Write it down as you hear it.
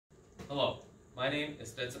Hello, my name is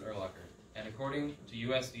Stetson Urlacher, and according to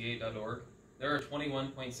USDA.org, there are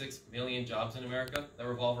 21.6 million jobs in America that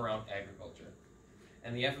revolve around agriculture.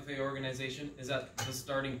 And the FFA organization is at the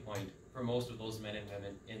starting point for most of those men and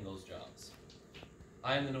women in those jobs.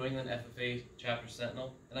 I am the New England FFA Chapter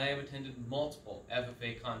Sentinel, and I have attended multiple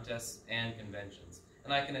FFA contests and conventions.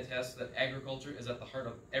 And I can attest that agriculture is at the heart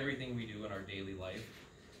of everything we do in our daily life.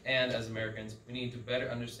 And as Americans, we need to better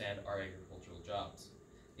understand our agricultural jobs.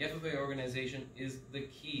 The FFA organization is the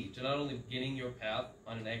key to not only beginning your path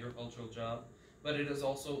on an agricultural job, but it is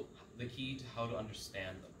also the key to how to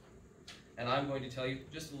understand them. And I'm going to tell you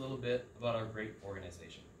just a little bit about our great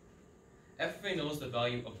organization. FFA knows the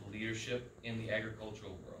value of leadership in the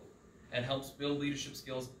agricultural world and helps build leadership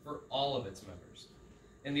skills for all of its members.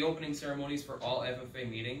 In the opening ceremonies for all FFA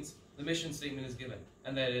meetings, the mission statement is given,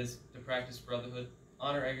 and that is to practice brotherhood,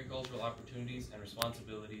 honor agricultural opportunities and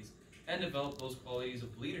responsibilities, and develop those qualities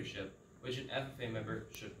of leadership which an FFA member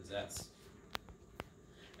should possess.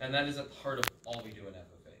 And that is at the heart of all we do in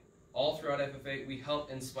FFA. All throughout FFA, we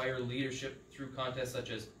help inspire leadership through contests such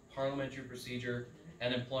as parliamentary procedure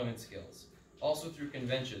and employment skills. Also through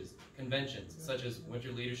conventions such as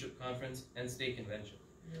Winter Leadership Conference and State Convention.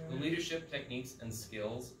 The leadership techniques and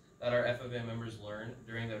skills that our FFA members learn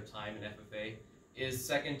during their time in FFA is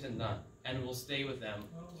second to none and will stay with them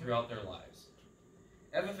throughout their lives.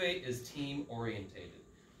 FFA is team-orientated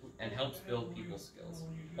and helps build people skills.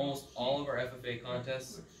 Almost all of our FFA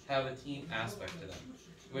contests have a team aspect to them,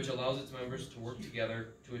 which allows its members to work together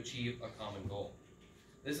to achieve a common goal.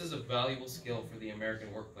 This is a valuable skill for the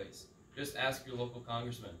American workplace. Just ask your local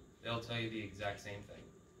congressman. They'll tell you the exact same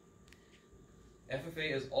thing.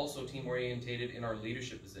 FFA is also team-orientated in our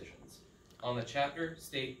leadership positions. On the chapter,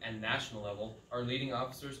 state, and national level, our leading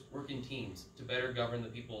officers work in teams to better govern the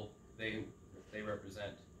people they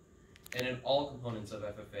represent. And in all components of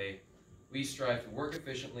FFA, we strive to work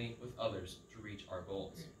efficiently with others to reach our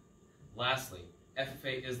goals. Lastly,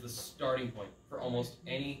 FFA is the starting point for almost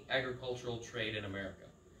any agricultural trade in America.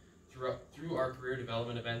 Through our career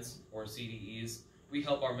development events, or CDEs, we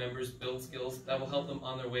help our members build skills that will help them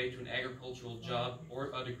on their way to an agricultural job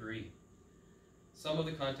or a degree. Some of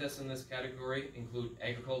the contests in this category include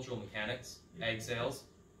agricultural mechanics, ag sales,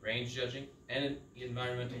 range judging, and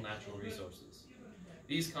environmental natural resources.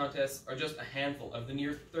 These contests are just a handful of the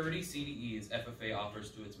near 30 CDEs FFA offers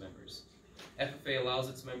to its members. FFA allows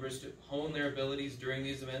its members to hone their abilities during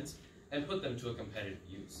these events and put them to a competitive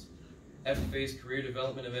use. FFA's career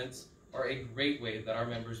development events are a great way that our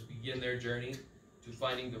members begin their journey to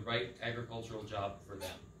finding the right agricultural job for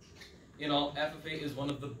them. In all, FFA is one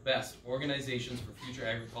of the best organizations for future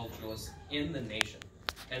agriculturalists in the nation,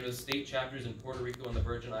 and with state chapters in Puerto Rico and the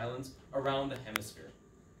Virgin Islands around the hemisphere.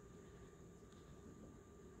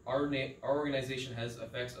 Our organization has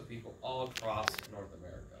effects of people all across North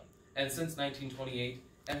America. And since 1928,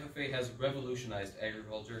 FFA has revolutionized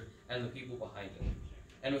agriculture and the people behind it.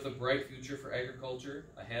 And with a bright future for agriculture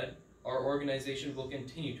ahead, our organization will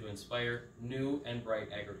continue to inspire new and bright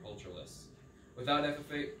agriculturalists. Without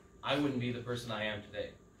FFA, I wouldn't be the person I am today.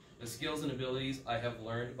 The skills and abilities I have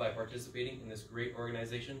learned by participating in this great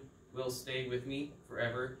organization will stay with me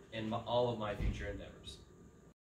forever in all of my future endeavors.